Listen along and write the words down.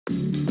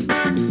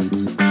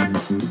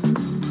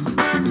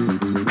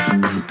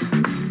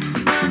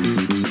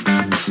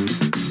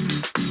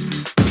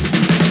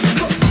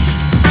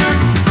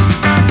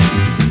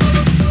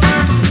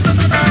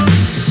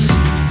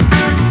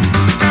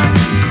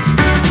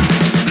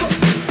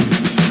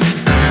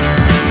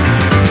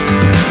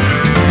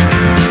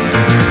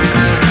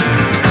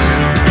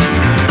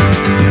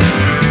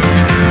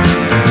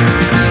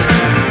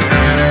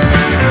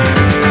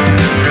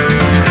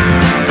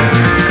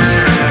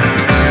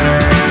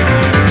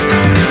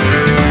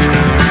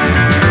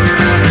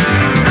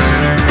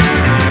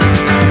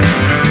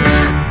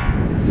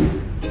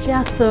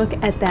Just look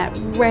at that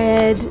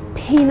red,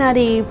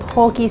 peanutty,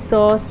 porky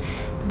sauce.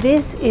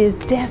 This is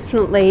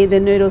definitely the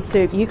noodle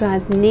soup you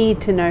guys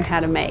need to know how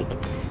to make.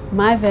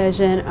 My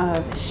version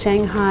of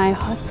Shanghai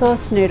hot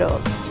sauce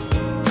noodles.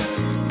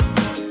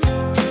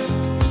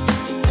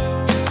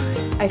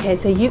 Okay,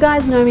 so you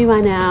guys know me by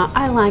now.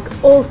 I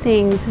like all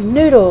things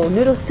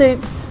noodle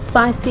soups,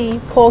 spicy,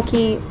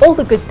 porky, all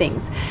the good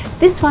things.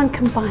 This one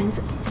combines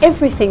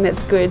everything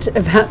that's good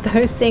about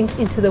those things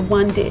into the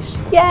one dish.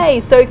 Yay,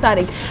 so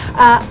exciting.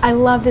 I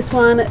love this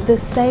one. The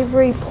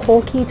savory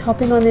porky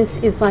topping on this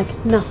is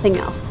like nothing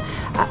else.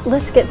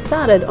 Let's get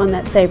started on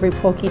that savory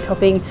porky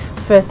topping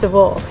first of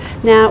all.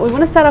 Now we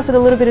want to start off with a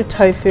little bit of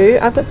tofu.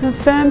 I've got some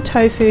firm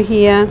tofu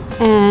here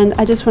and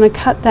I just want to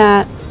cut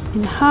that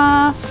in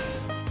half.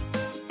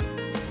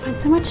 I find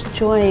so much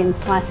joy in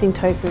slicing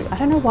tofu. I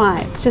don't know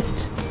why, it's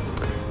just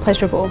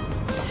pleasurable.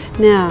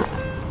 Now,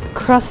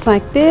 cross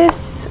like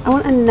this. I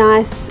want a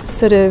nice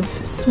sort of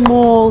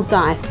small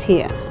dice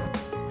here.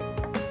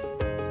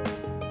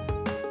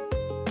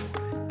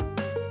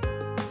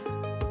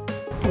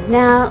 And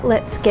now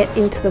let's get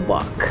into the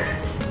wok.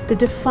 The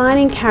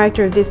defining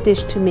character of this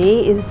dish to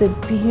me is the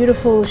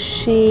beautiful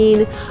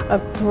sheen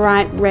of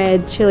bright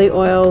red chili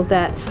oil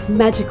that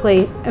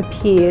magically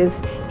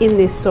appears in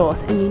this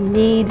sauce, and you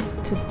need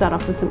to start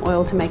off with some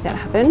oil to make that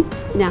happen.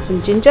 Now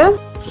some ginger,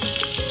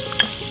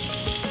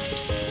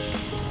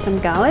 some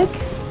garlic.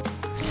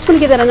 Just want to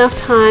give that enough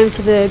time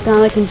for the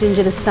garlic and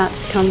ginger to start to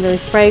become really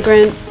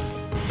fragrant.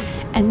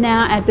 And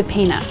now add the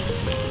peanuts.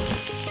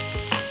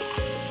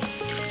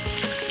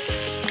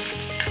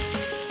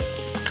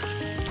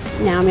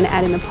 Now I'm going to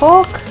add in the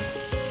pork.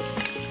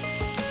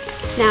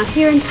 Now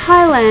here in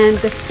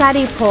Thailand, the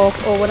fatty pork,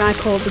 or what I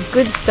call the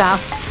good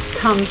stuff,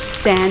 comes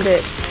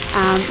standard.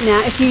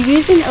 Now if you're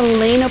using a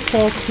leaner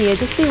pork here,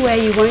 just be aware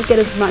you won't get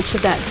as much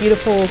of that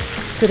beautiful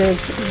sort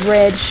of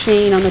red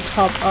sheen on the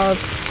top of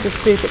the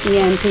soup at the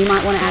end, so you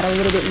might want to add a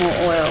little bit more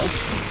oil.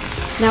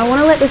 Now I want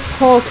to let this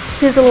pork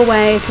sizzle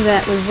away so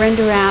that we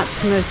render out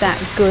some of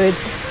that good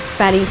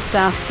fatty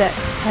stuff that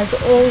has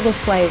all the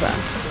flavour.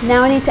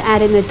 Now I need to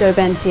add in the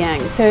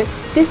doubanjiang. So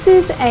this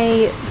is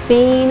a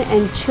bean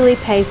and chili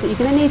paste that you're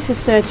going to need to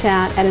search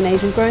out at an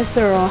Asian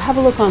grocer or have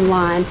a look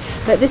online.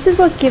 But this is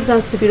what gives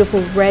us the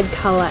beautiful red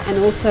colour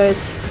and also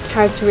the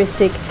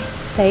characteristic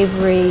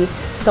savoury,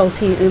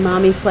 salty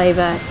umami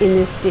flavour in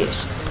this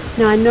dish.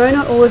 Now I know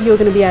not all of you are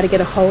going to be able to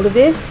get a hold of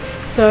this,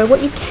 so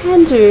what you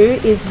can do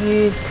is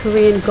use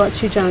Korean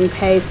gochujang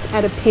paste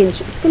at a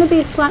pinch. It's going to be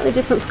a slightly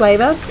different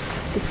flavour.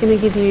 It's going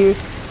to give you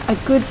a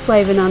good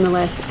flavour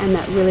nonetheless and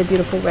that really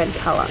beautiful red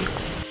colour.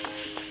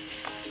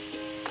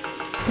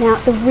 Now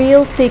the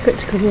real secret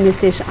to cooking this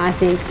dish, I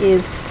think,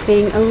 is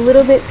being a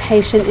little bit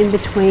patient in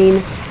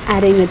between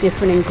adding the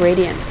different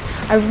ingredients.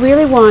 I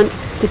really want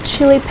the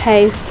chili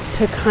paste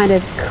to kind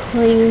of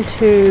cling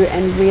to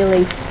and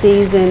really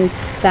season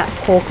that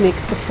pork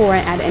mix before I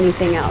add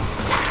anything else.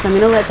 So I'm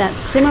going to let that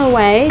simmer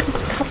away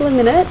just a couple of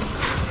minutes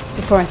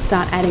before I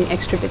start adding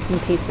extra bits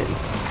and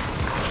pieces.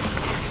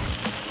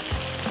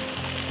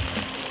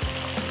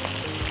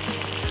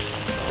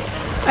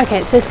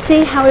 Okay, so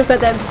see how we've got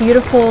that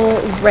beautiful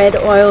red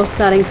oil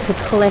starting to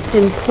collect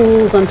in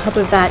pools on top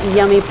of that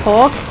yummy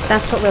pork?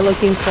 That's what we're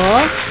looking for.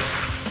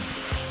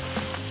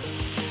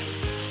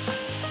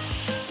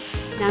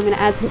 Now I'm going to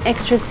add some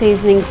extra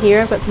seasoning here.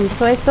 I've got some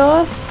soy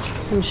sauce,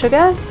 some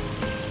sugar,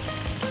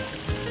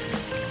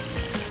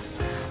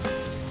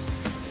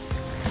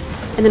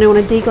 and then I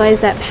want to deglaze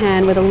that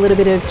pan with a little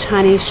bit of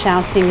Chinese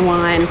Shaoxing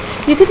wine.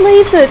 You could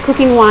leave the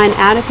cooking wine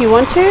out if you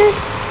want to,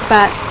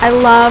 but I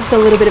love the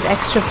little bit of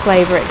extra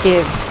flavour it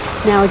gives.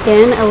 Now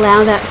again,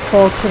 allow that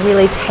pork to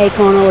really take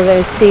on all of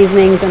those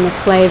seasonings and the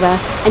flavour,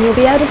 and you'll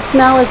be able to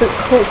smell as it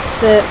cooks,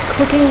 the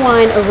cooking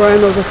wine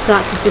aroma will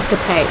start to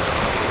dissipate.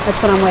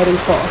 That's what I'm waiting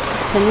for.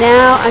 So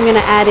now I'm going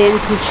to add in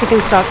some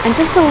chicken stock, and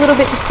just a little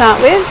bit to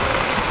start with.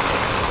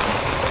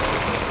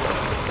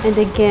 And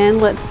again,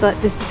 let's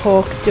let this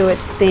pork do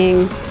its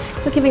thing.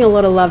 We're giving a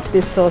lot of love to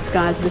this sauce,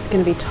 guys, but it's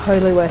going to be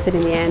totally worth it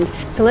in the end.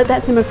 So let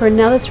that simmer for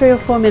another 3 or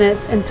 4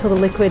 minutes until the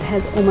liquid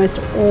has almost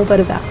all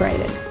but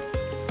evaporated.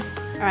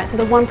 Alright, so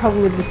the one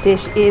problem with this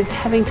dish is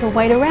having to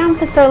wait around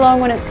for so long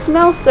when it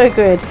smells so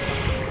good.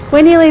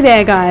 We're nearly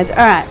there, guys.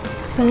 Alright,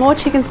 some more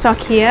chicken stock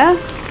here.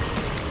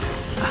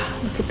 Oh,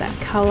 look at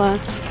that colour,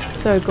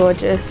 so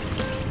gorgeous.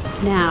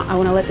 Now I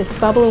want to let this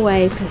bubble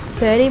away for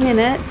 30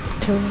 minutes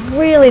to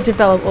really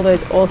develop all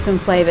those awesome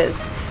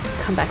flavours.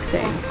 come back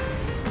soon.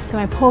 So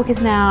my pork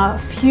is now a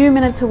few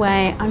minutes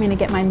away. I'm gonna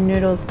get my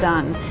noodles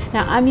done.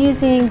 Now I'm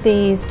using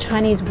these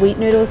Chinese wheat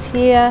noodles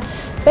here.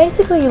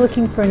 Basically you're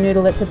looking for a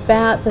noodle that's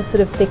about the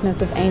sort of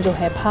thickness of angel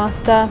hair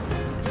pasta.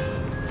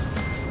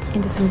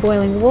 Into some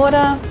boiling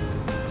water.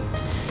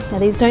 Now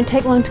these don't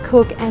take long to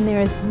cook, and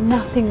there is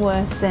nothing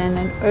worse than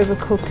an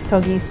overcooked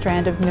soggy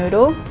strand of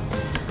noodle.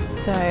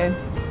 So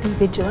be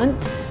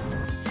vigilant.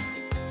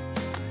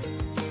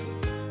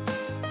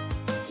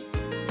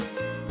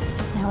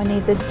 Now when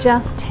these are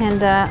just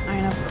tender,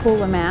 I'm going to pull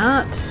them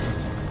out.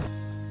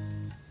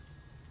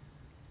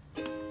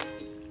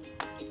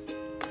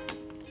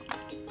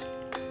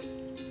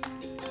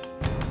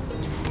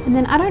 And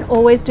then I don't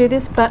always do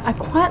this, but I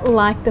quite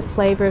like the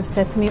flavour of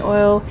sesame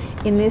oil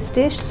in this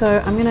dish,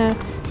 so I'm going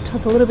to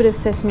toss a little bit of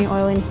sesame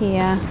oil in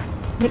here,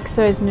 mix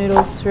those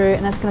noodles through,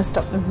 and that's going to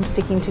stop them from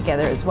sticking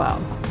together as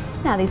well.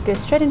 Now these go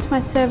straight into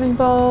my serving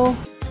bowl.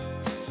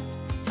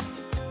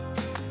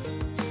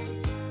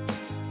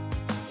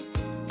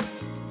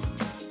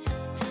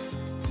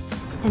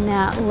 And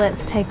now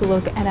let's take a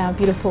look at our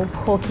beautiful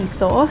porky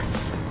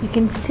sauce. You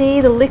can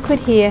see the liquid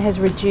here has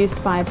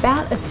reduced by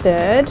about a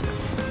third,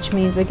 which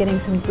means we're getting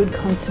some good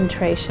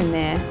concentration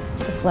there.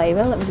 The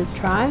flavour, let me just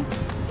try.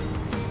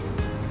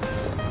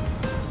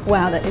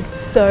 Wow, that is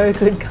so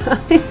good,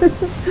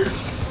 guys.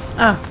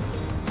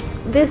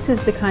 This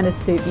is the kind of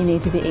soup you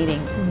need to be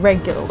eating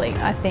regularly.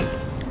 I think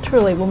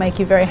truly will make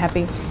you very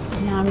happy.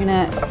 Now I'm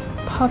gonna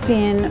pop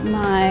in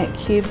my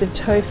cubes of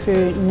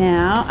tofu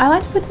now. I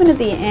like to put them in at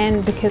the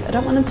end because I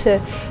don't want them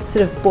to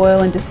sort of boil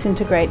and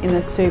disintegrate in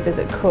the soup as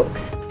it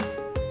cooks.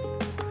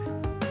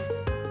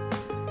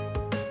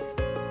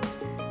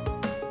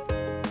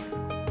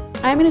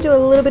 I'm going to do a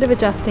little bit of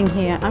adjusting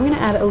here. I'm going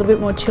to add a little bit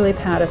more chili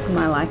powder for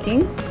my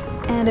liking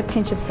and a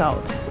pinch of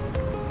salt.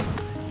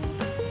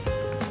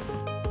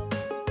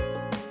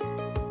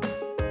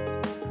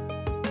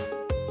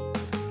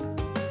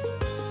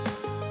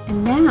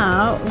 And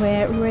now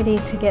we're ready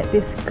to get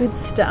this good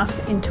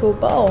stuff into a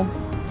bowl.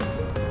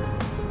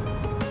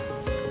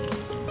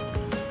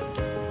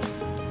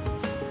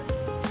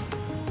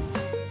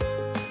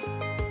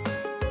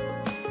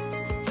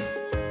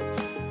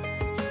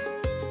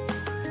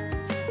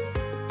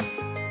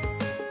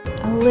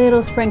 A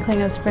little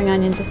sprinkling of spring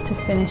onion just to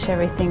finish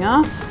everything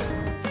off.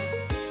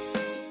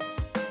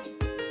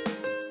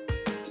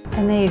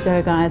 And there you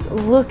go, guys.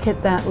 Look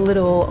at that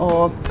little,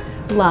 or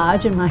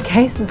large in my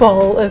case,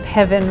 bowl of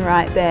heaven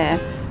right there.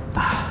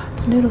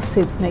 Noodle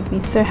soups make me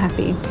so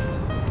happy,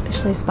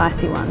 especially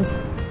spicy ones.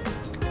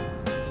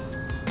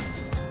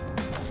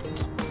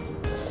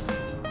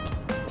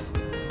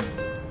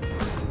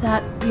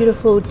 That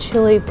beautiful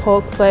chili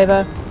pork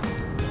flavour,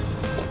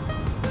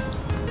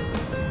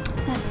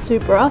 that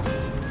soup broth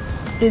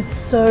is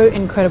so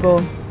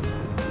incredible.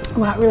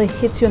 Wow, it really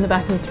hits you in the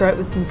back of the throat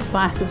with some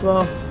spice as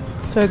well.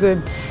 So good.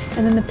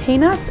 And then the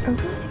peanuts, I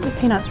really think the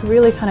peanuts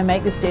really kind of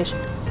make this dish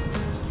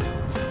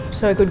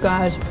so good,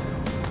 guys.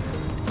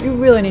 You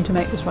really need to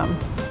make this one.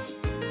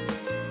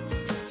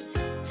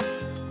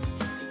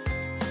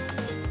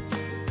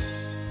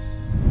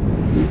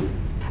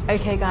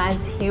 Okay guys,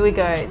 here we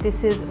go.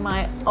 This is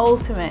my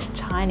ultimate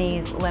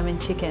Chinese lemon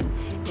chicken.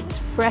 It's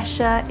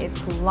fresher,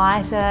 it's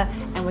lighter,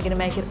 and we're gonna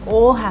make it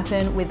all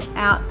happen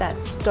without that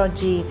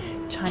stodgy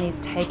Chinese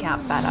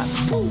takeout batter.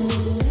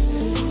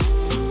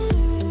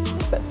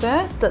 But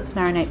first, let's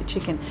marinate the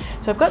chicken.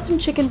 So I've got some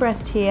chicken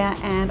breast here,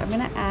 and I'm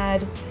gonna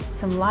add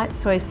some light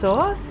soy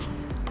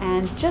sauce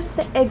and just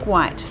the egg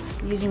white.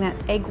 Using that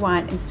egg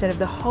white instead of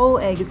the whole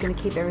egg is gonna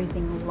keep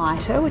everything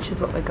lighter, which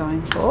is what we're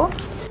going for.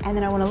 And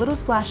then I want a little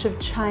splash of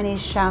Chinese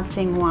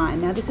Shaoxing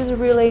wine. Now this is a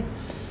really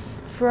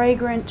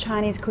fragrant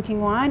Chinese cooking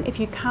wine. If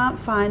you can't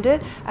find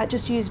it,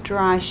 just use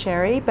dry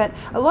sherry, but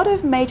a lot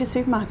of major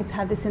supermarkets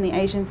have this in the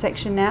Asian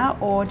section now,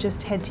 or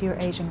just head to your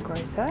Asian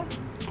grocer.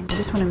 And you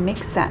just want to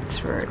mix that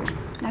through.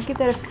 Now give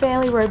that a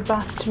fairly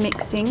robust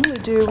mixing. We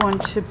do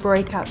want to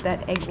break up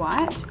that egg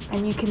white,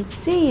 and you can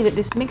see that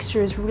this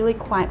mixture is really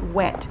quite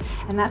wet,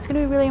 and that's going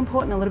to be really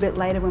important a little bit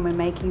later when we're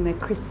making the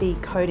crispy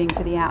coating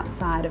for the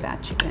outside of our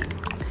chicken.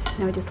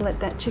 Now we just let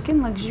that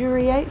chicken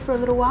luxuriate for a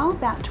little while,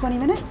 about 20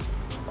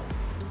 minutes.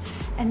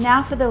 And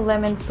now for the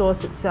lemon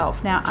sauce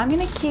itself. Now I'm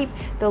going to keep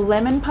the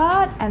lemon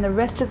part and the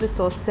rest of the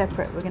sauce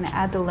separate. We're going to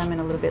add the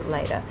lemon a little bit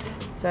later.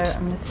 So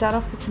I'm going to start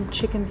off with some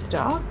chicken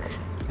stock,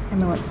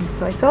 and we want some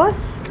soy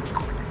sauce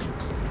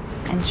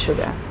and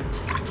sugar.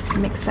 Just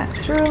mix that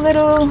through a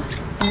little.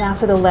 And now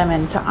for the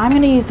lemon. So I'm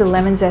going to use the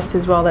lemon zest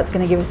as well. That's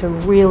going to give us a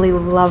really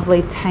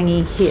lovely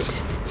tangy hit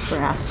for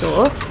our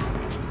sauce.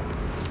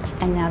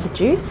 And now the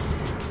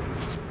juice.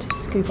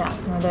 Just scoop out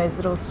some of those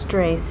little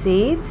stray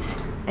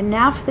seeds. And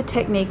now for the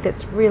technique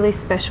that's really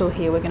special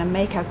here. We're going to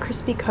make our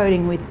crispy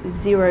coating with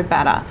zero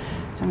batter.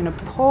 So I'm going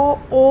to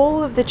pour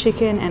all of the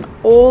chicken and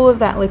all of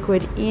that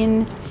liquid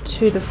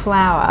into the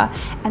flour,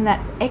 and that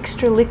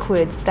extra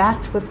liquid,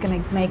 that's what's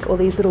going to make all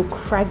these little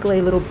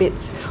craggly little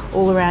bits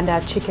all around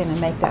our chicken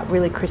and make that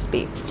really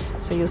crispy.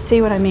 So you'll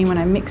see what I mean when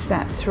I mix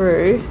that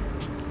through.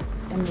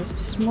 and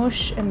just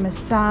smush and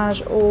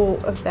massage all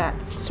of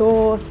that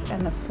sauce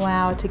and the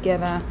flour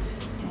together.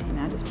 Okay,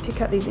 now just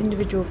pick up these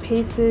individual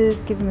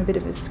pieces, give them a bit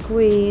of a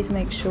squeeze,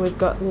 make sure we've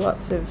got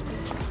lots of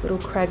little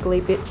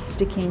craggly bits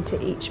sticking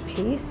to each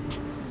piece.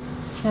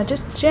 Now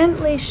just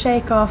gently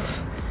shake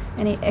off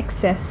any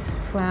excess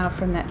flour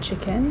from that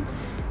chicken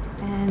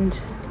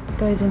and put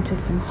those into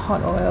some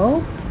hot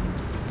oil.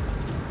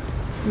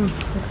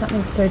 There's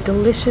something so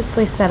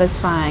deliciously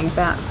satisfying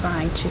about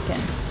frying chicken.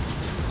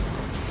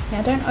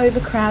 Now don't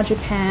overcrowd your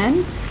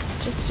pan,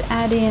 just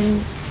add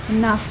in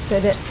enough so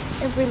that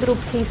every little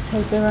piece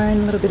has their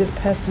own little bit of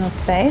personal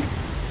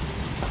space.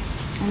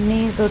 And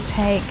these will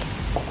take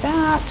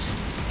about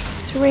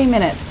 3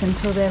 minutes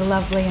until they're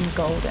lovely and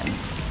golden.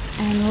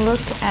 And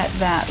look at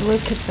that,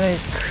 look at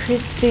those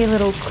crispy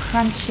little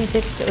crunchy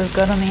bits that we've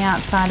got on the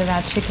outside of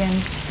our chicken.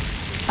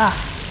 Ah,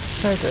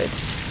 so good.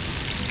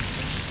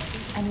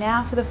 And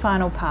now for the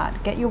final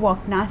part. Get your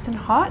wok nice and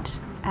hot,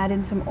 add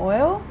in some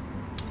oil,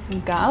 some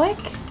garlic,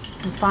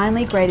 some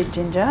finely grated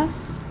ginger.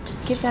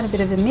 Just give that a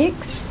bit of a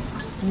mix,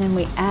 and then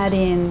we add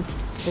in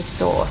the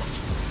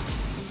sauce.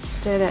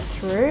 Stir that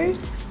through,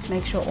 just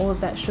make sure all of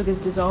that sugar's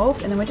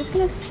dissolved, and then we're just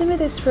gonna simmer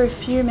this for a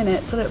few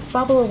minutes, let it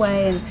bubble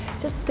away and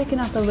just thicken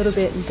up a little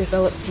bit and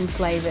develop some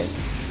flavors.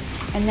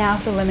 And now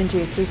for the lemon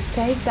juice, we've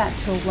saved that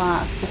till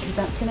last because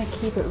that's gonna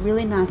keep it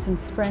really nice and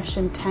fresh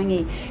and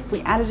tangy. If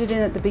we added it in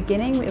at the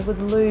beginning, it would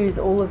lose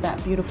all of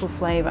that beautiful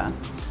flavor.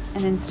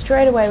 And then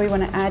straight away we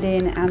want to add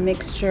in our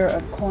mixture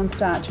of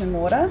cornstarch and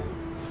water.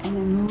 And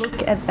then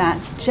look at that,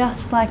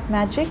 just like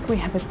magic, we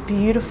have a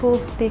beautiful,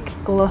 thick,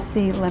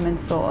 glossy lemon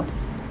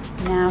sauce.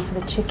 Now for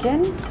the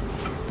chicken.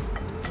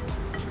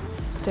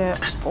 Stir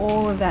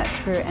all of that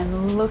through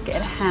and look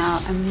at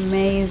how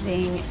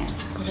amazing and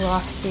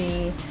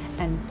glossy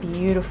and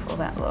beautiful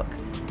that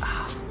looks.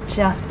 Oh,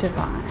 just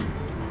divine.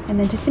 And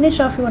then to finish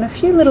off, we want a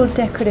few little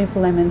decorative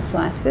lemon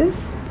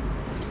slices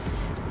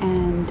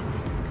and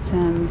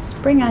some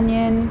spring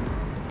onion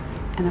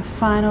and a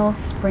final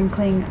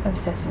sprinkling of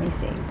sesame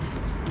seeds.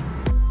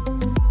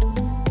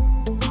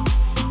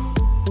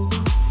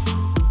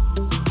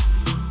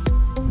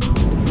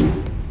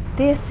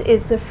 This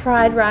is the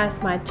fried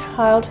rice my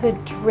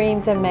childhood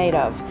dreams are made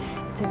of.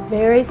 It's a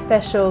very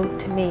special,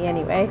 to me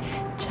anyway,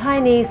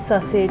 Chinese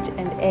sausage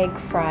and egg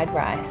fried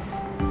rice.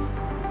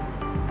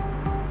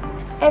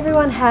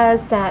 Everyone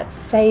has that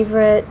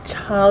favorite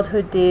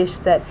childhood dish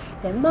that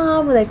their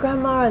mom or their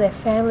grandma or their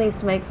family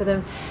used to make for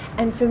them.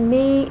 And for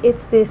me,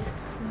 it's this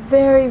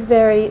very,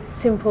 very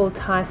simple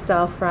Thai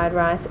style fried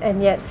rice,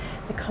 and yet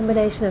the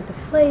combination of the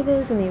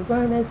flavors and the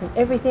aromas and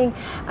everything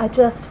are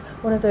just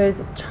one of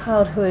those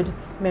childhood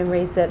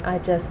memories that I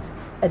just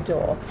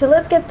adore. So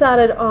let's get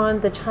started on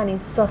the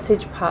Chinese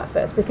sausage part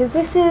first, because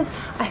this is,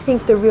 I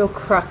think, the real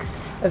crux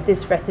of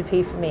this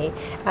recipe for me.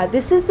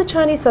 This is the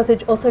Chinese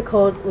sausage, also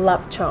called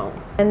lapchong.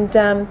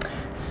 And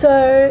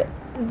so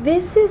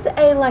this is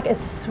like a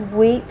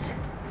sweet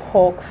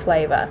pork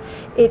flavor.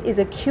 It is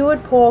a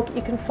cured pork.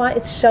 You can find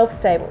it's shelf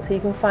stable, so you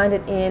can find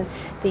it in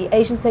the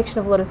Asian section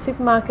of a lot of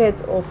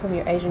supermarkets or from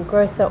your Asian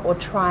grocer, or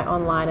try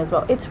online as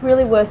well. It's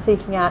really worth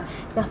seeking out.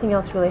 Nothing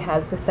else really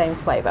has the same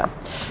flavor.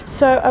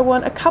 So I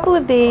want a couple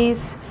of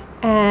these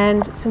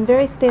and some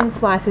very thin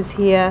slices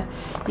here.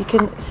 You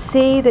can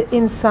see that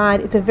inside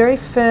it's a very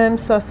firm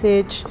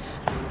sausage,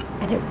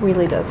 and it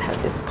really does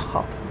have this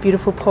pop,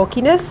 beautiful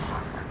porkiness.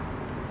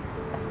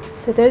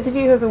 So those of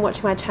you who have been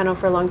watching my channel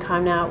for a long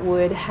time now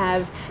would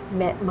have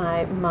met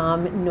my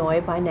mum Noi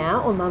by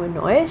now, or Mama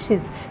Noi.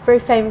 She's very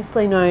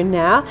famously known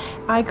now.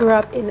 I grew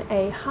up in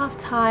a half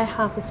Thai,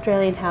 half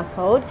Australian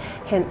household,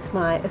 hence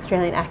my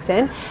Australian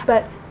accent.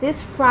 But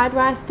this fried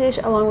rice dish,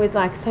 along with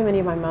like so many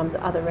of my mum's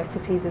other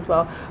recipes as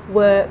well,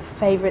 were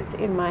favorites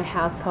in my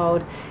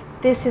household.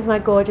 This is my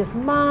gorgeous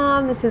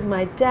mum, this is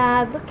my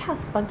dad. Look how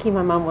spunky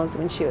my mum was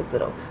when she was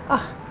little.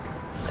 Oh,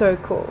 so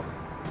cool.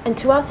 And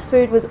to us,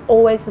 food was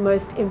always the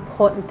most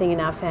important thing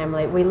in our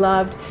family. We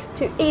loved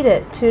to eat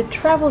it, to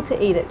travel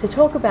to eat it, to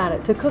talk about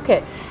it, to cook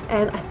it.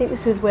 And I think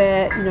this is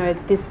where, you know,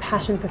 this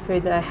passion for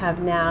food that I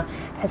have now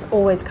has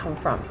always come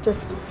from.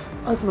 Just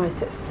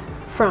osmosis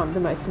from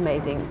the most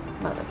amazing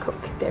mother cook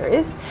there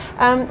is.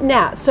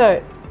 Now,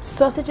 so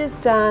sausage is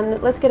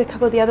done. Let's get a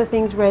couple of the other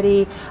things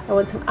ready. I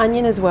want some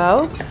onion as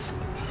well.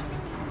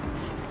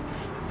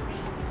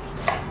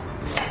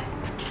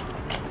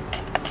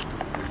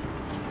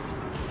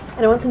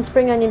 And I want some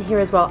spring onion here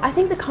as well. I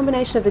think the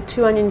combination of the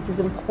two onions is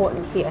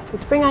important here. The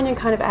spring onion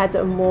kind of adds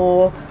a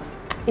more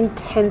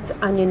intense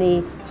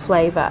oniony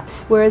flavor,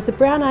 whereas the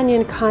brown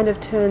onion kind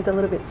of turns a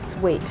little bit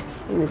sweet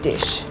in the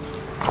dish.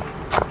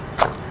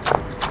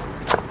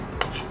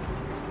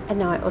 And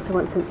now I also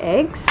want some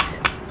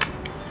eggs.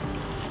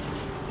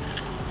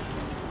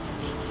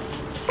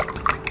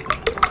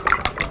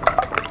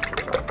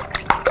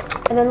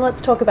 And then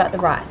let's talk about the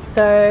rice.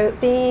 So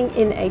being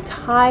in a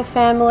Thai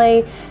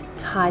family,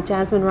 Thai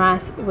jasmine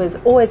rice was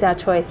always our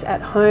choice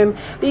at home,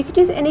 but you could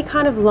use any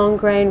kind of long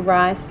grain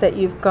rice that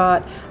you've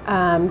got.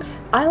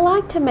 I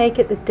like to make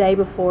it the day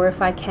before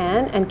if I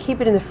can and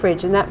keep it in the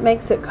fridge, and that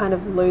makes it kind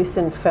of loose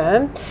and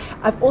firm.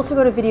 I've also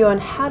got a video on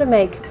how to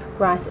make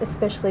rice,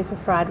 especially for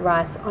fried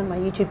rice, on my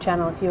YouTube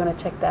channel if you want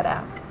to check that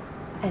out.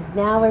 And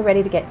now we're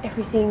ready to get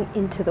everything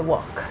into the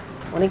wok.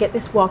 I want to get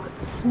this wok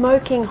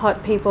smoking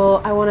hot,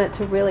 people. I want it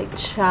to really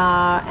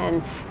char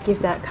and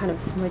give that kind of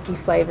smoky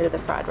flavor to the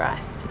fried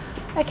rice.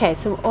 Okay,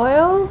 some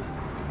oil,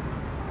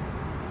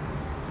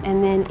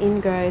 and then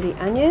in go the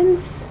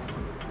onions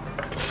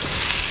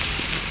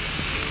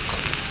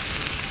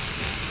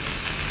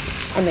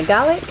and the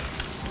garlic.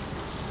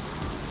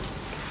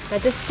 Now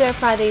just stir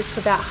fry these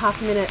for about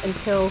half a minute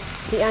until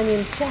the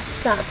onion just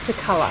starts to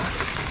colour.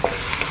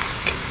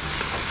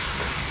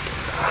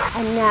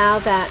 And now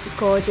that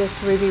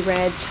gorgeous ruby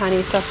red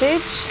Chinese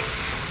sausage,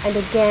 and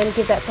again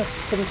give that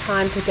sausage some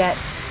time to get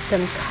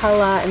some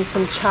colour and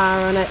some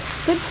char on it.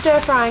 Good stir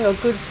frying or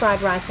good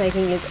fried rice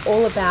making is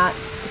all about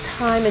the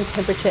time and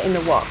temperature in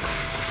the wok.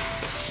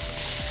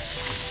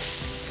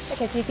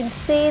 Okay, so you can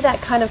see that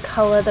kind of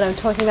colour that I'm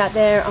talking about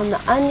there on the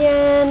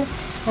onion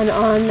and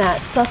on that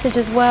sausage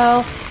as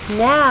well.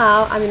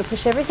 Now I'm going to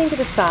push everything to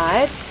the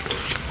side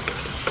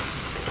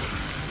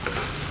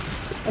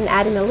and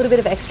add in a little bit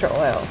of extra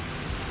oil.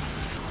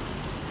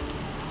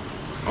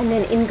 And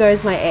then in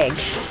goes my egg.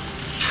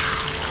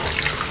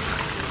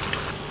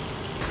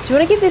 So you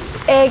want to give this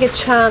egg a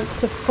chance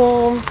to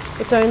form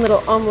its own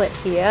little omelette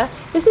here.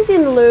 This is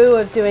in lieu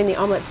of doing the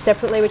omelette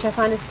separately, which I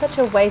find is such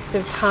a waste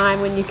of time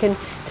when you can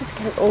just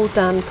get it all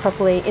done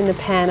properly in the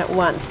pan at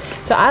once.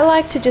 So I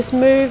like to just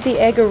move the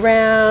egg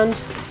around,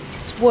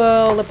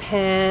 swirl the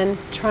pan,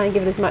 try and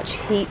give it as much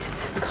heat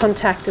and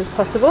contact as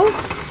possible.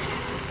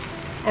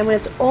 And when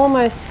it's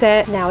almost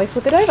set, now we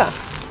flip it over.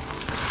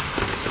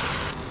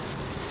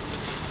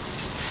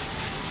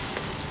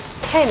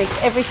 Okay,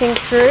 mix everything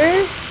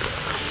through.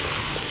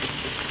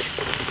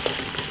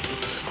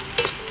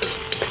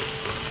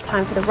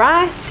 Time for the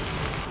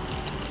rice.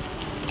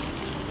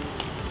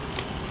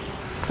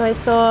 Soy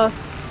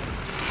sauce,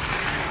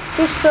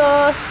 fish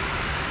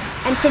sauce,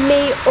 and for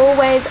me,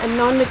 always a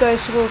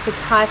non-negotiable for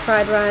Thai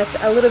fried rice,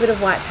 a little bit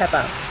of white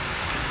pepper.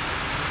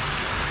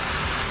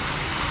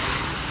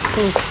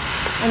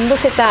 And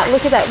look at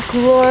that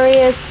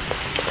glorious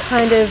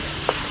kind of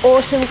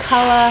autumn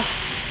colour.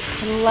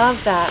 I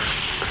love that.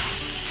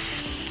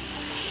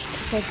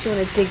 Just makes you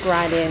want to dig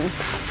right in.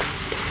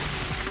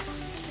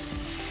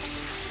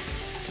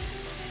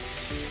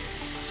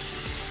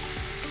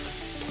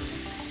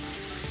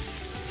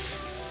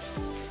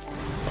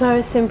 So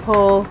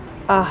simple,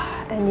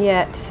 and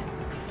yet,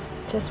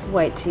 just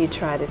wait till you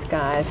try this,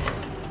 guys.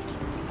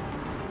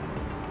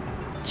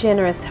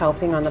 Generous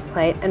helping on the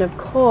plate, and of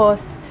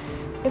course,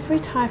 every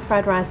Thai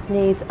fried rice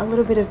needs a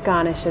little bit of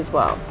garnish as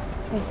well.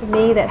 And for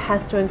me, that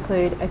has to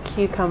include a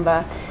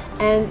cucumber,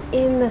 and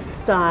in the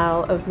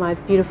style of my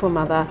beautiful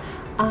mother,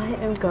 I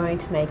am going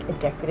to make a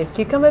decorative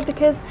cucumber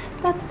because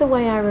that's the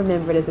way I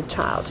remember it as a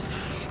child.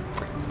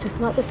 It's just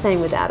not the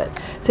same without it.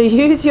 So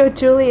use your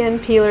julienne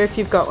peeler if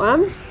you've got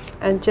one,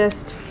 and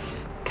just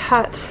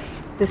cut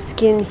the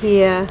skin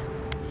here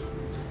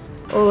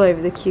all over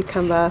the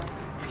cucumber.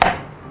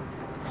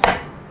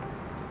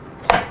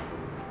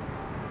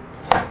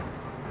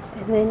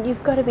 And then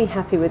you've got to be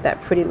happy with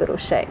that pretty little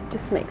shape.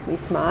 Just makes me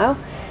smile.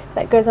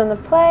 That goes on the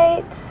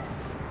plate.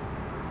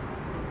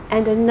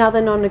 And another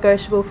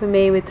non-negotiable for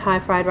me with Thai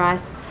fried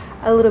rice,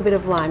 a little bit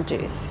of lime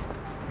juice.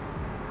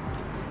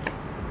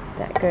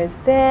 That goes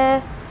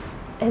there.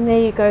 And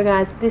there you go,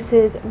 guys. This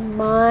is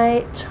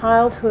my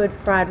childhood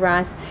fried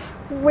rice.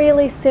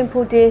 Really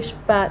simple dish,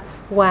 but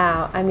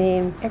wow. I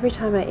mean, every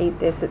time I eat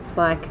this, it's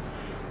like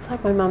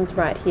my mum's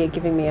right here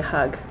giving me a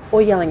hug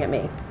or yelling at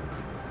me.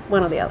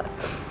 One or the other.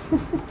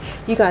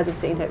 You guys have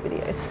seen her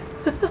videos.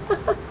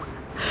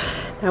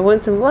 Now I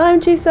want some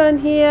lime juice on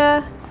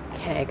here.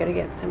 Okay, I gotta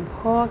get some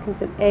pork and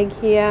some egg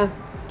here.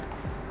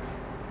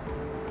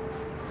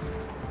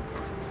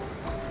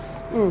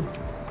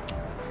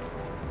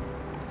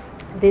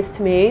 This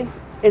to me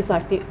is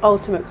like the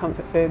ultimate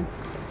comfort food.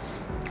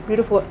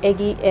 Beautiful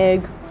eggy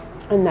egg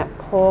and that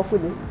pork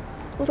with the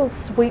little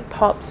sweet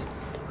pops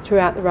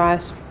throughout the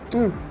rice.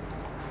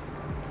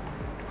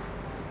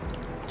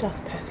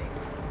 Just perfect.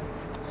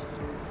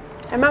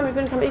 Hey Mum, you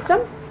gonna come eat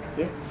some?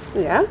 Yeah.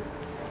 Yeah?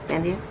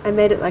 And you? I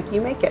made it like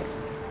you make it.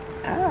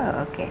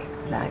 Oh, okay.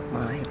 Like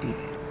mine.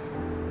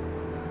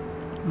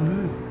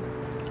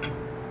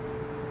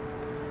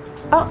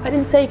 Oh, I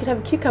didn't say you could have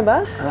a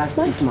cucumber. I like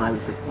mine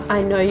with one.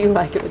 I know you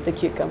like it with the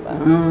cucumber.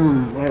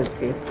 Very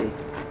tasty.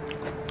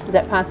 Does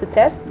that pass the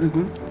test?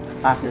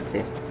 Pass the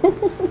test.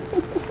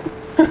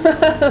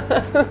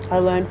 I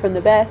learned from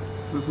the best.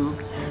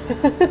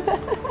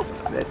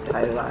 That's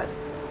Thai rice.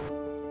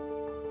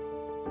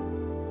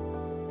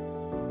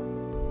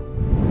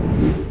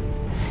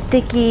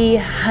 Sticky,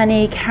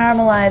 honey,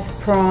 caramelized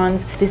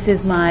prawns. This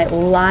is my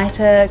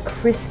lighter,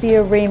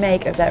 crispier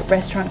remake of that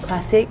restaurant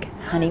classic,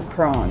 honey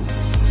prawns.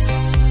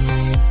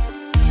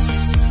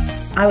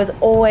 I was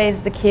always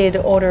the kid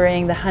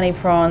ordering the honey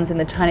prawns in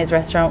the Chinese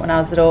restaurant when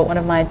I was little, one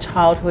of my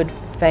childhood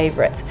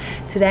favorites.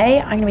 Today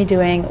I'm going to be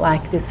doing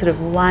like this sort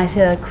of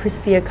lighter,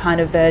 crispier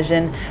kind of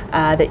version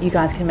that you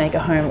guys can make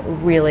at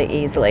home really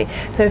easily.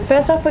 So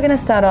first off, we're going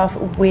to start off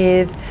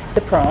with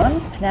the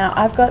prawns. Now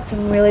I've got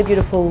some really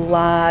beautiful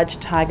large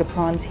tiger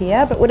prawns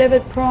here, but whatever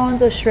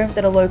prawns or shrimp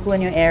that are local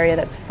in your area,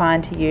 that's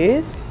fine to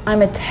use.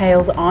 I'm a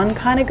tails on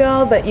kind of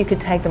girl, but you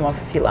could take them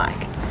off if you like.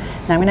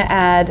 Now I'm going to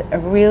add a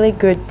really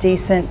good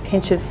decent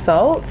pinch of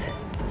salt.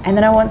 And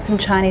then I want some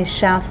Chinese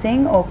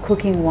shaoxing or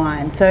cooking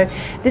wine. So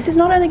this is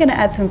not only going to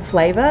add some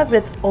flavor, but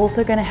it's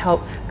also going to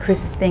help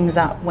crisp things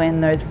up when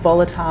those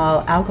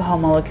volatile alcohol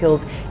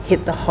molecules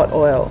hit the hot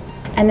oil.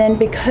 And then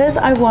because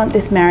I want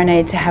this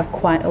marinade to have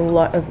quite a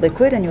lot of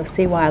liquid, and you'll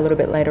see why a little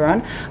bit later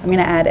on, I'm going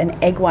to add an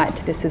egg white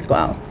to this as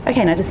well.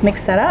 Okay, now just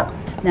mix that up.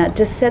 Now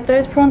just set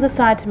those prawns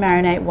aside to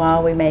marinate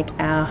while we make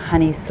our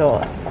honey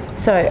sauce.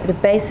 So the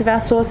base of our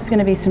sauce is going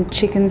to be some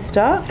chicken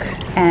stock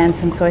and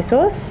some soy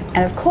sauce.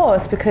 And of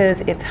course,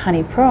 because it's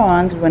honey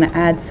prawns, we want to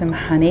add some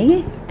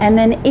honey. And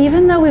then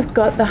even though we've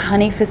got the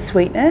honey for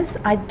sweetness,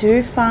 I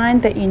do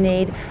find that you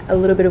need a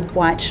little bit of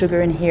white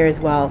sugar in here as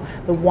well.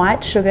 The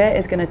white sugar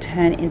is going to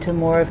turn into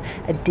more of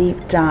a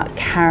deep dark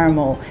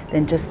caramel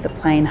than just the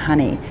plain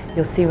honey.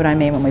 You'll see what I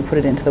mean when we put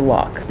it into the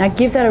wok. Now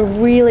give that a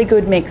really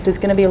good mix. There's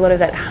going to be a lot of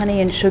that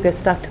honey and sugar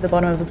stuck to the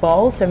bottom of the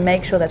bowl, so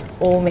make sure that's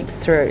all mixed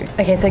through.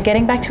 Okay, so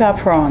getting back to our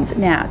prawns.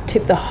 Now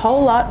tip the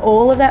whole lot,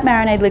 all of that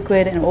marinade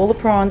liquid and all the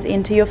prawns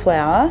into your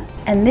flour.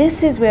 And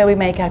this is where we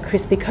make our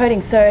crispy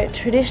coating. So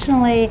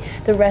traditionally,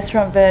 the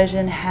restaurant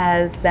version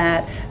has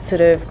that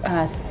sort of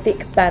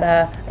thick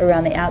batter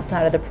around the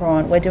outside of the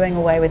prawn. We're doing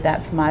away with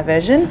that for my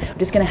version. We're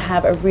just going to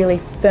have a really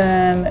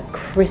firm,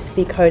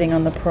 crispy coating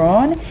on the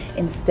prawn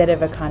instead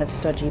of a kind of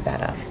stodgy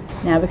batter.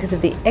 Now, because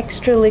of the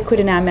extra liquid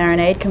in our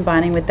marinade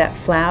combining with that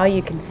flour,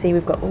 you can see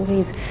we've got all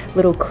these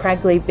little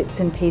craggly bits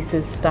and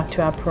pieces stuck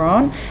to our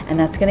prawn, and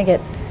that's going to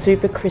get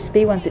super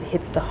crispy once it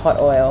hits the hot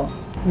oil.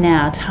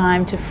 Now,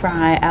 time to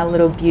fry our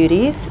little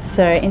beauties.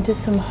 So into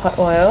some hot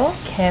oil,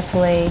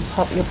 carefully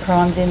pop your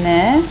prawns in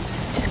there.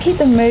 Just keep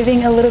them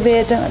moving a little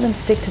bit, don't let them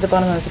stick to the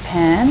bottom of the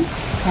pan.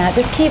 Now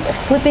just keep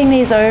flipping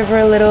these over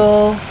a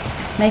little,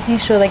 making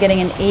sure they're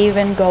getting an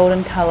even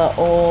golden color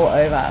all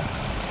over.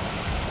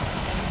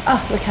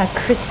 Oh, look how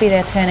crispy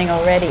they're turning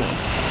already.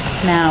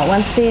 Now,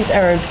 once these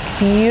are a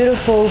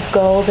beautiful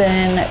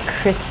golden,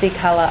 crispy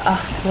color,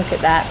 oh, look at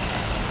that.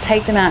 Just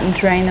take them out and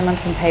drain them on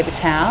some paper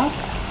towel.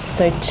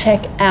 So check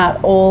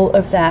out all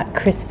of that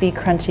crispy,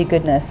 crunchy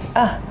goodness.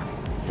 Ah,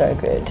 so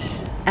good.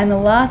 And the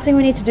last thing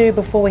we need to do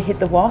before we hit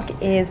the wok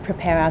is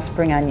prepare our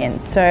spring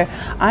onions. So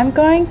I'm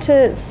going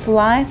to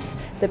slice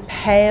the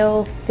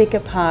pale, thicker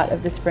part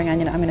of the spring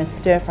onion. I'm going to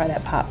stir fry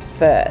that part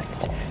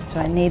first. So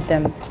I need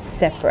them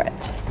separate.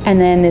 And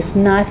then this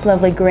nice,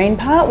 lovely green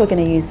part, we're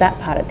going to use that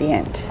part at the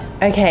end.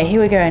 Okay, here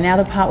we go. Now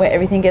the part where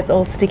everything gets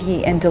all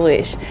sticky and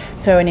delish.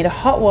 So we need a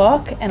hot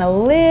wok and a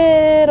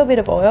little bit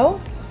of oil.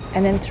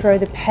 And then throw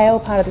the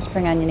pale part of the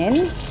spring onion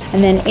in.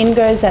 And then in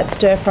goes that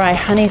stir fry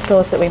honey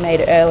sauce that we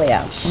made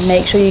earlier.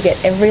 Make sure you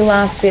get every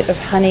last bit of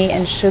honey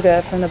and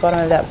sugar from the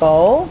bottom of that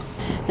bowl.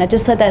 Now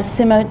just let that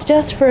simmer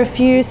just for a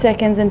few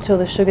seconds until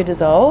the sugar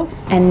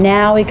dissolves. And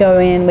now we go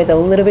in with a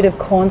little bit of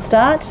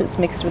cornstarch that's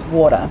mixed with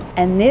water.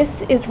 And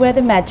this is where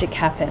the magic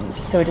happens.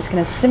 So we're just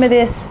gonna simmer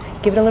this,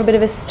 give it a little bit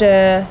of a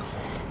stir,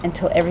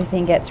 until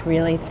everything gets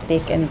really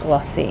thick and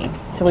glossy.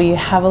 So will you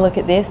have a look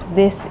at this?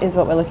 This is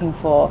what we're looking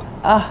for.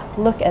 Ah,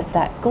 look at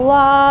that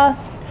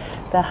glass,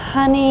 the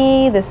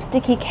honey, the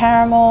sticky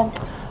caramel,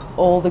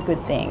 all the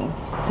good things.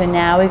 So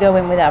now we go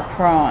in with our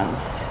prawns.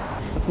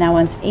 Now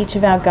once each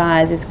of our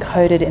guys is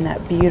coated in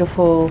that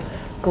beautiful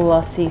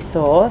glossy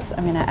sauce,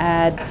 I'm gonna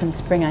add some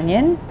spring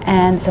onion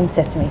and some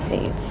sesame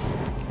seeds.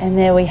 And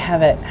there we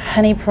have it,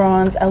 honey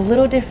prawns, a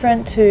little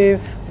different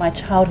to my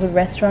childhood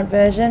restaurant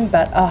version,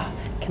 but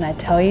can I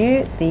tell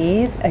you,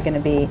 these are going to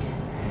be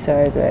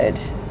so good.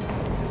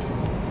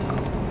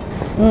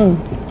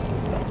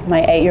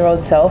 My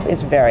 8-year-old self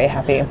is very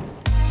happy.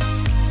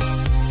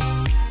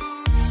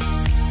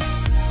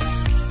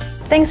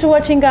 Thanks for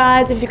watching,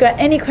 guys. If you've got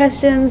any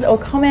questions or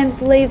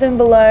comments, leave them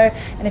below.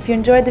 And if you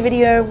enjoyed the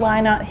video,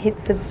 why not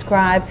hit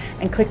subscribe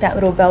and click that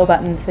little bell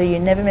button so you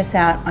never miss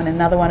out on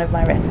another one of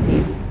my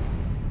recipes.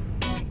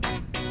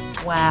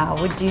 Wow,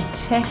 would you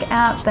check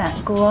out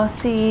that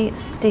glossy,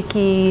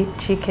 sticky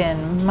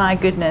chicken? My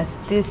goodness,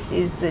 this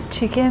is the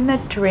chicken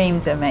that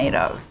dreams are made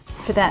of.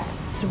 For that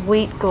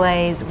sweet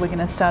glaze, we're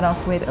gonna start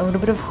off with a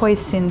little bit of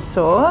hoisin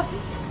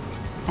sauce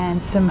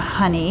and some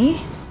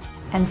honey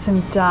and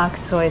some dark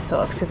soy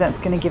sauce, because that's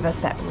gonna give us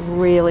that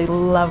really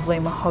lovely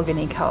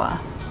mahogany color.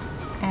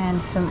 And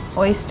some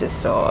oyster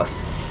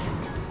sauce.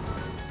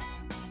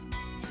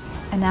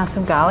 And now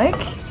some garlic.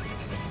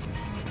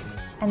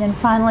 And then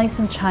finally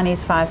some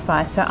Chinese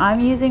 5-spice. So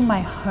I'm using my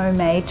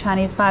homemade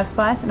Chinese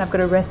 5-spice, and I've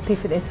got a recipe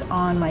for this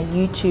on my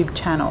YouTube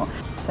channel.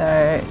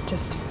 So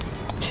just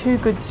 2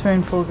 good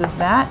spoonfuls of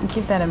that, and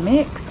give that a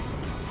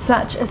mix.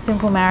 Such a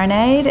simple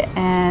marinade,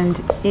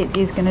 and it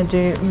is gonna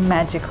do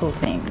magical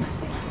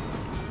things.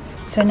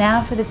 So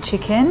now for the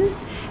chicken,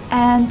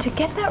 and to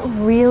get that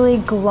really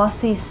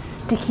glossy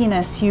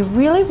stickiness, you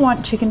really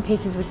want chicken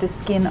pieces with the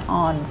skin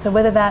on. So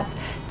whether that's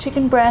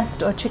chicken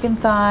breast or chicken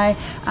thigh,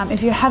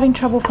 if you're having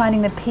trouble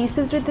finding the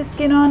pieces with the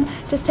skin on,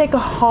 just take a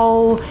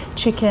whole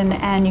chicken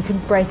and you can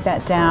break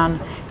that down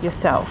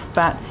yourself.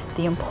 But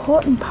the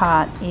important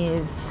part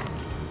is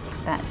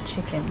that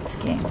chicken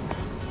skin.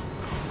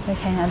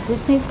 Okay, now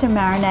this needs to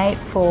marinate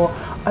for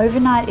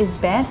overnight is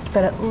best,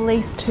 but at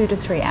least 2 to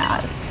 3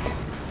 hours.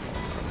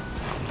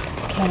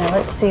 Okay, now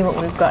let's see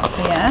what we've got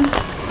here.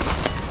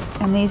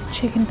 And these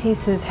chicken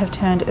pieces have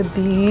turned a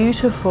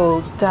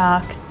beautiful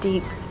dark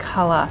deep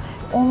color.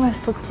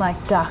 Almost looks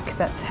like duck.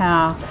 That's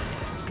how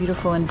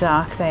beautiful and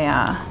dark they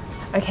are.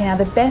 Okay, now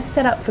the best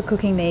setup for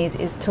cooking these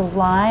is to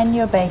line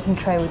your baking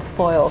tray with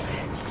foil.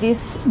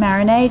 This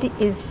marinade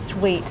is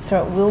sweet,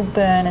 so it will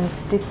burn and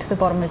stick to the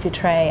bottom of your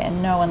tray,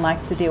 and no one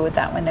likes to deal with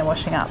that when they're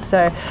washing up.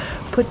 So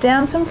put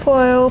down some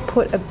foil,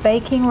 put a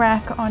baking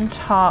rack on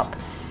top,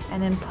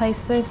 and then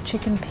place those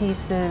chicken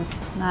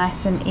pieces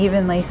nice and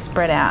evenly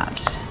spread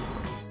out.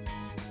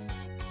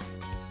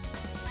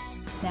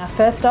 Now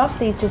first off,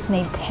 these just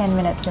need 10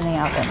 minutes in the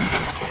oven.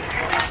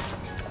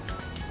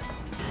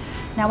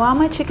 Now while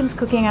my chicken's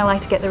cooking, I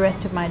like to get the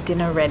rest of my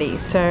dinner ready.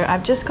 So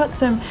I've just got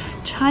some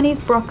Chinese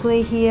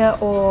broccoli here,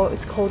 or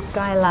it's called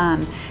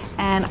gailan.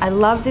 And I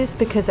love this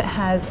because it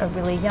has a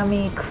really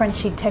yummy,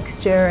 crunchy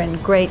texture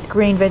and great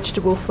green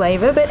vegetable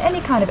flavor, but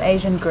any kind of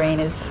Asian green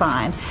is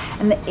fine.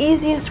 And the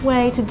easiest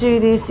way to do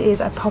this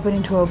is I pop it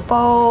into a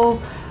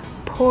bowl,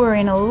 pour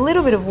in a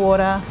little bit of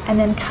water, and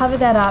then cover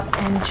that up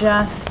and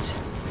just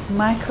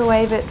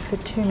microwave it for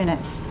 2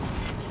 minutes.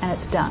 And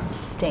it's done,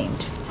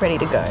 steamed, ready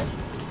to go.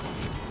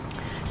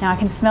 Now I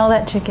can smell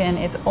that chicken,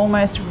 it's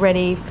almost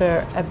ready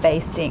for a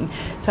basting.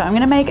 So I'm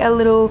gonna make a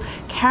little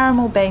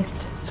caramel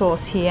based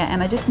sauce here,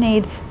 and I just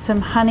need some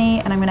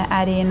honey, and I'm gonna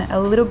add in a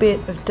little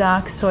bit of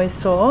dark soy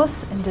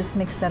sauce and just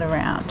mix that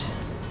around.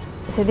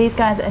 So these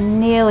guys are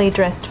nearly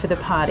dressed for the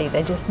party.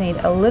 They just need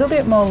a little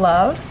bit more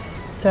love.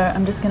 So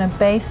I'm just gonna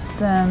baste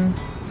them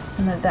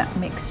some of that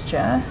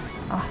mixture.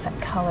 Oh,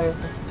 that color is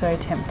just so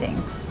tempting.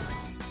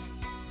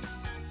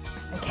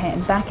 Okay,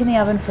 and back in the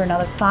oven for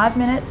another 5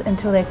 minutes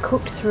until they're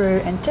cooked through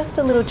and just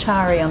a little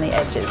charry on the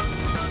edges.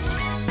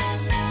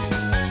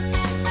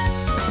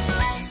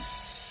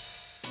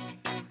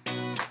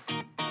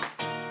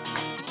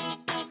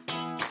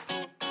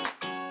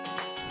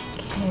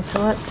 Okay, so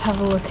let's have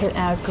a look at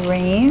our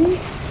greens.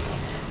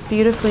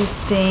 Beautifully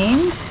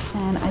steamed,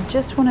 and I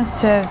just want to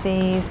serve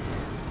these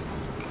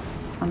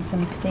on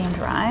some steamed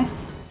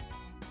rice.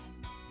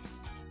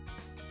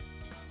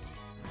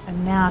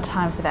 And now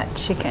time for that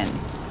chicken.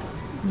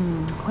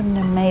 What an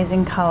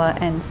amazing color,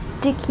 and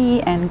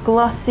sticky and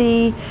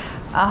glossy.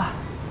 Ah,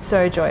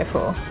 so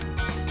joyful.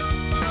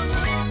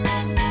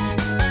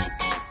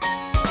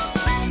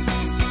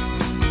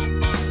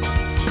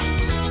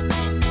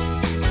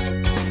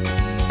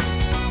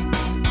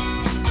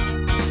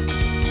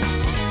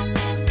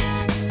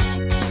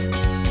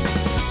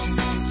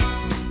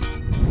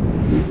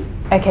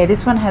 Okay,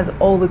 this one has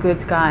all the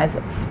goods, guys.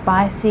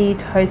 Spicy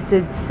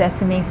toasted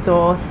sesame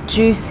sauce,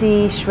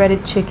 juicy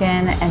shredded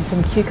chicken, and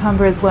some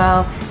cucumber as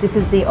well. This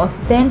is the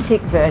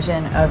authentic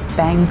version of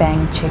Bang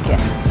Bang chicken.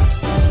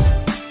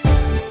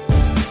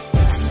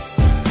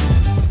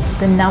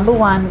 The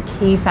 #1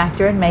 key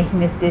factor in making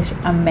this dish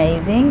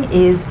amazing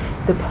is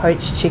the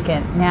poached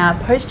chicken. Now,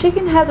 poached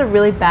chicken has a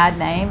really bad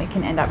name. It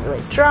can end up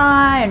really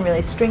dry and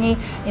really stringy.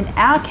 In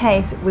our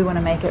case, we want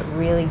to make it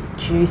really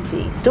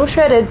juicy. Still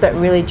shredded, but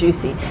really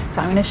juicy. So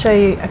I'm going to show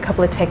you a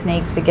couple of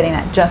techniques for getting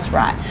that just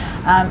right.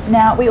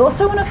 Now, we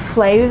also want to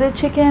flavor the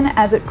chicken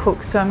as it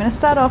cooks. So I'm going to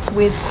start off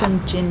with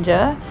some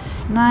ginger,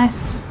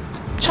 nice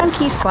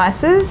chunky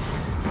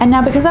slices. And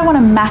now, because I want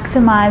to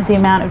maximize the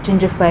amount of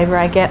ginger flavor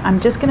I get, I'm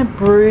just going to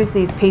bruise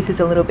these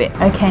pieces a little bit.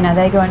 Okay, now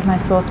they go into my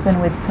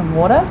saucepan with some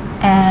water,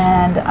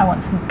 and I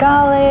want some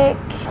garlic,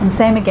 and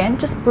same again,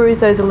 just bruise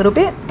those a little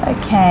bit.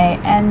 Okay,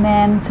 and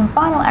then some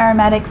final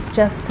aromatics,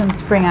 just some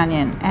spring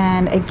onion.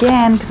 And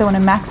again, because I want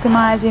to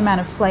maximize the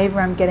amount of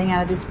flavor I'm getting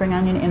out of this spring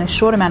onion in a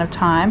short amount of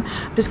time,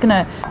 I'm just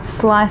going to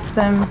slice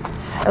them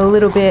a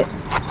little bit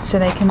so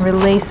they can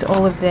release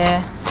all of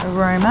their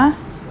aroma.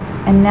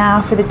 And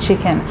now for the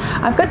chicken.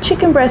 I've got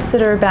chicken breasts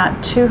that are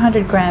about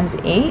 200 grams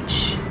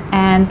each,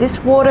 and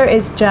this water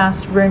is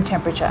just room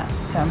temperature.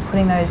 So I'm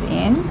putting those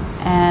in,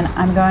 and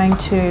I'm going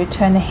to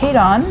turn the heat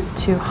on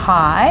to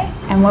high.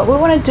 And what we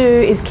want to do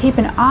is keep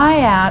an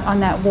eye out on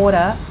that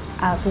water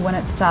for when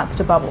it starts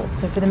to bubble.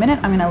 So for the minute,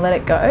 I'm going to let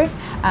it go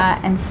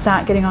and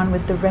start getting on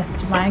with the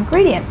rest of my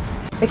ingredients.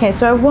 Okay,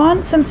 so I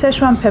want some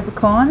Szechuan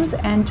peppercorns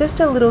and just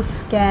a little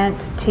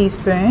scant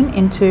teaspoon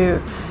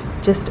into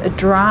just a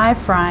dry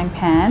frying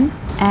pan,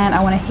 and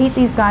I want to heat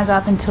these guys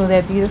up until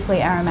they're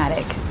beautifully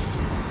aromatic.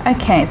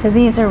 Okay, so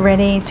these are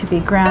ready to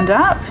be ground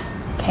up.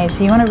 Okay,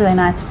 so you want a really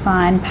nice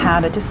fine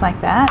powder just like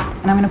that,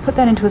 and I'm going to put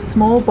that into a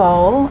small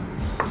bowl,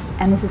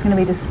 and this is going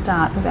to be the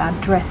start of our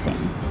dressing.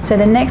 So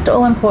the next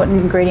all-important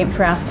ingredient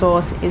for our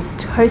sauce is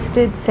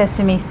toasted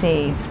sesame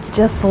seeds.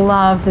 Just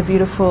love the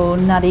beautiful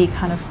nutty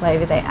kind of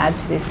flavor they add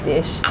to this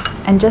dish.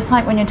 And just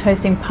like when you're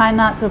toasting pine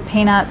nuts or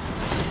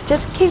peanuts,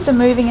 just keep them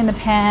moving in the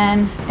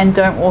pan and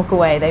don't walk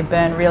away, they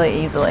burn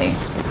really easily.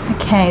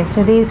 Okay,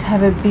 so these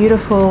have a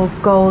beautiful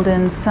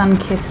golden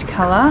sun-kissed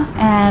color.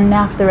 And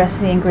now for the rest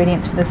of the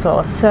ingredients for the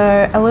sauce.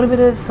 So a little bit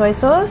of soy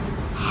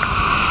sauce.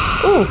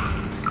 Ooh,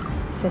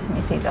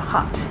 sesame seeds are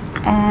hot.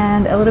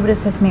 And a little bit of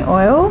sesame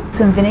oil,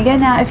 some vinegar.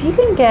 Now if you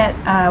can get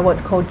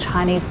what's called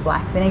Chinese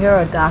black vinegar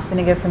or dark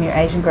vinegar from your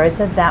Asian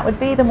grocer, that would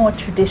be the more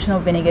traditional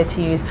vinegar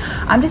to use.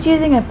 I'm just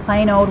using a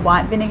plain old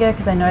white vinegar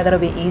because I know that'll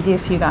be easier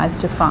for you guys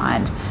to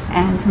find.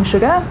 And some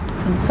sugar,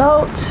 some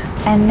salt,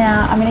 and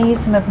now I'm going to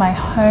use some of my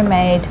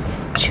homemade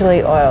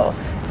chili oil.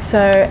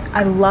 So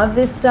I love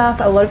this stuff.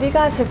 A lot of you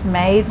guys have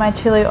made my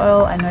chili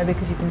oil. I know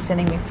because you've been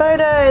sending me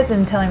photos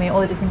and telling me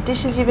all the different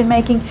dishes you've been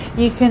making.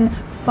 You can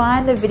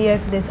find the video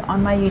for this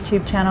on my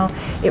YouTube channel.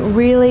 It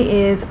really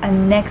is a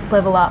next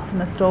level up from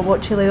the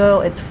store-bought chili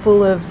oil. It's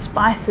full of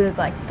spices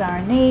like star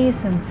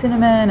anise and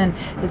cinnamon, and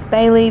there's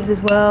bay leaves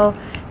as well.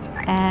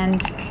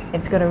 And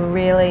it's got a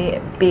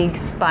really big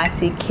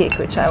spicy kick,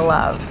 which I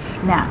love.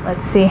 Now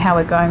let's see how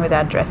we're going with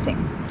our dressing.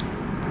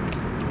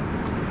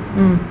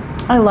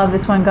 I love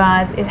this one,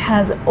 guys. It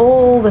has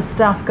all the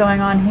stuff going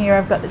on here.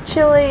 I've got the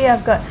chili,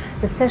 I've got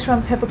the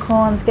Szechuan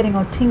peppercorns getting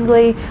all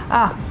tingly.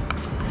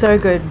 So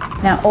good.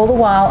 Now all the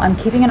while I'm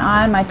keeping an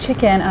eye on my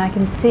chicken, and I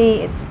can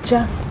see it's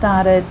just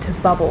started to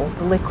bubble,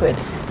 the liquid.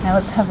 Now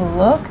let's have a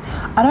look.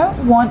 I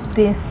don't want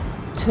this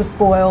to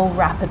boil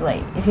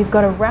rapidly. If you've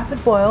got a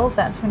rapid boil,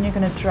 that's when you're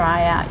going to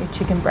dry out your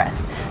chicken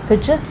breast. So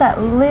just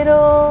that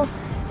little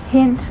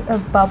hint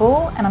of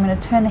bubble, and I'm going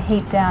to turn the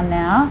heat down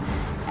now.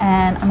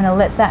 And I'm going to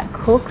let that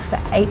cook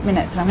for 8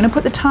 minutes. And I'm going to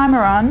put the timer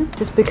on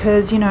just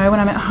because, you know, when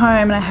I'm at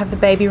home and I have the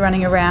baby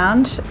running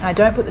around, I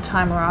don't put the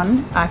timer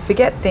on, I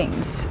forget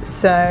things.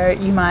 So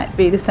you might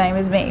be the same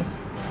as me.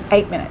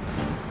 8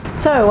 minutes.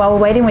 So while we're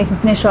waiting, we can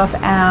finish off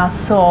our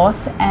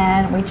sauce,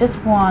 and we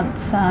just want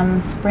some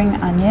spring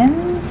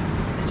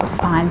onions. Just a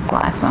fine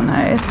slice on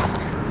those.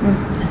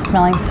 This is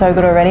smelling so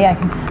good already. I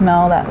can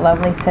smell that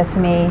lovely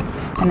sesame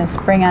and the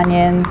spring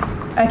onions.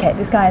 Okay,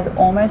 this guy is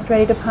almost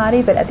ready to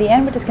party, but at the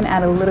end we're just going to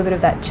add a little bit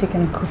of that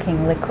chicken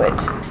cooking liquid.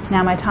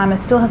 Now my timer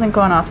still hasn't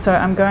gone off, so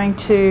I'm going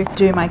to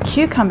do my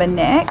cucumber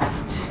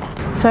next.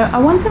 So I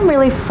want some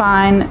really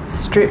fine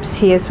strips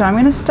here, so I'm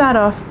going to start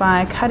off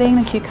by cutting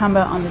the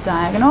cucumber on the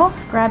diagonal,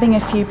 grabbing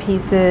a few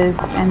pieces,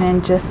 and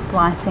then just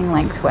slicing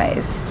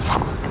lengthways.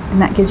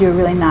 And that gives you a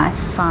really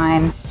nice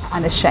fine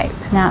kind of shape.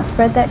 Now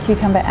spread that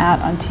cucumber out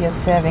onto your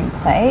serving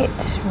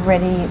plate,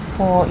 ready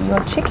for your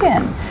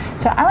chicken.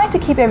 So I like to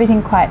keep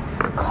everything quite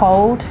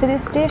cold for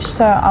this dish,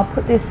 so I'll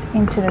put this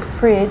into the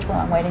fridge while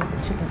I'm waiting for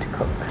the chicken to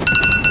cook.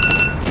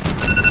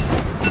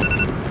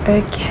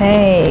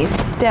 Okay,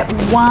 step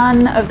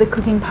one of the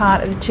cooking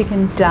part of the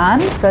chicken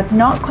done. So it's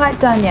not quite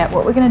done yet.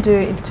 What we're going to do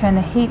is turn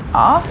the heat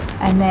off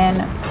and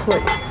then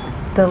put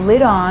the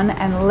lid on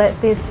and let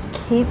this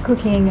keep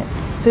cooking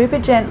super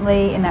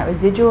gently in that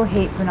residual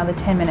heat for another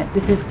 10 minutes.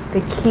 This is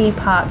the key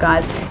part,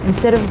 guys.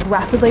 Instead of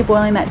rapidly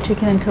boiling that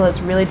chicken until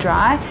it's really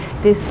dry,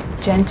 this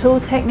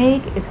gentle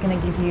technique is going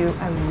to give you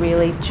a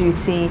really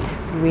juicy,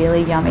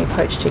 really yummy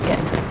poached chicken.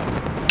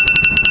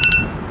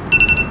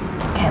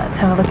 Okay, let's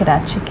have a look at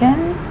our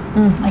chicken.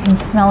 I can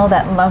smell all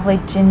that lovely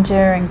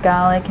ginger and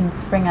garlic and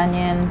spring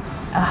onion.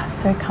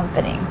 So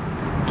comforting.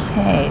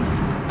 Okay,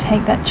 just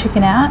take that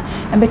chicken out,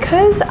 and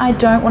because I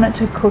don't want it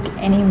to cook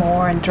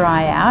anymore and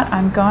dry out,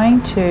 I'm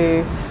going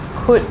to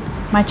put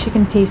my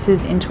chicken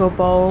pieces into a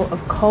bowl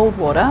of cold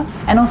water.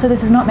 And also,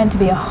 this is not meant to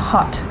be a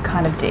hot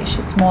kind of dish,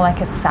 it's more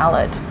like a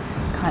salad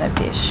kind of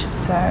dish,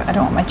 so I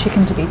don't want my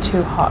chicken to be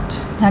too hot.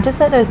 Now just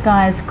let those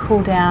guys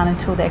cool down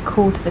until they're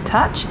cool to the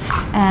touch,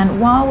 and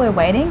while we're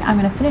waiting, I'm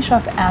going to finish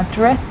off our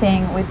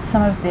dressing with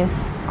some of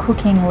this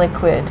cooking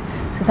liquid.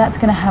 So that's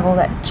going to have all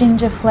that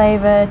ginger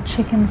flavor,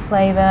 chicken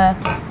flavor,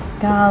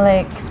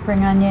 garlic,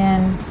 spring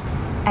onion.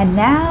 And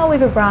now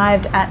we've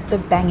arrived at the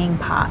banging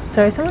part.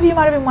 So some of you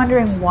might have been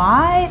wondering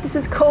why this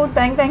is called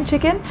Bang Bang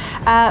Chicken,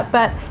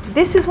 but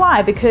this is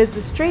why, because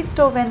the street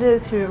stall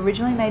vendors who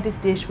originally made this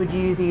dish would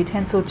use a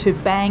utensil to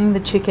bang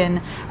the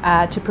chicken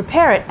to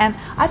prepare it. And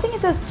I think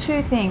it does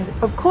two things.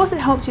 Of course, it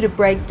helps you to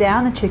break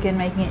down the chicken,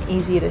 making it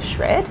easier to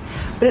shred,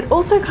 but it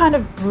also kind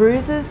of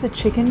bruises the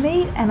chicken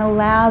meat and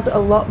allows a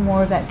lot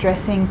more of that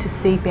dressing to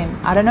seep in.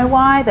 I don't know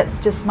why, that's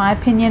just my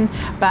opinion,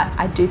 but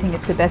I do think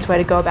it's the best way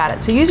to go about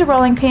it. So use a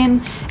rolling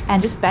pin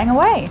and just bang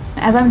away.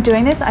 As I'm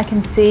doing this, I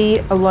can see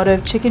a lot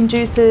of chicken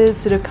juices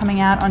sort of coming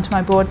out onto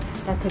my board.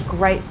 That's a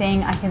great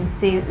thing. I can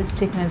see that this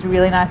chicken is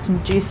really nice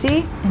and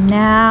juicy. And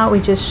now we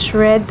just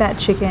shred that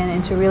chicken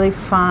into really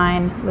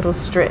fine little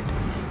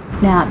strips.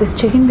 Now this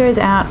chicken goes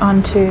out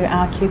onto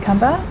our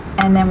cucumber,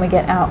 and then we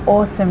get our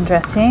awesome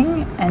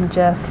dressing and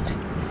just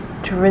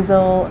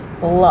drizzle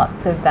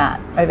lots of that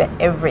over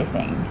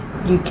everything.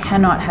 you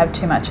cannot have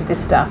too much of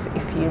this stuff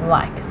if you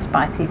like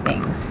spicy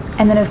things.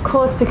 And then of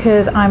course,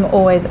 because I'm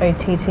always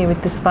OTT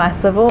with the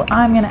spice level,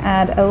 I'm gonna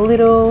add a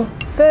little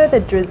further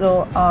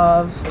drizzle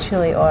of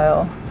chili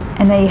oil.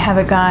 And there you have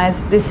it,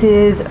 guys. This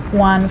is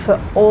one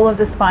for all of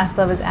the spice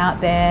lovers out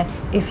there.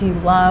 If you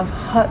love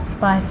hot,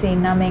 spicy,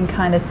 numbing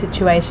kind of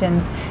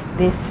situations,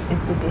 this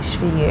is the dish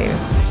for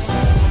you.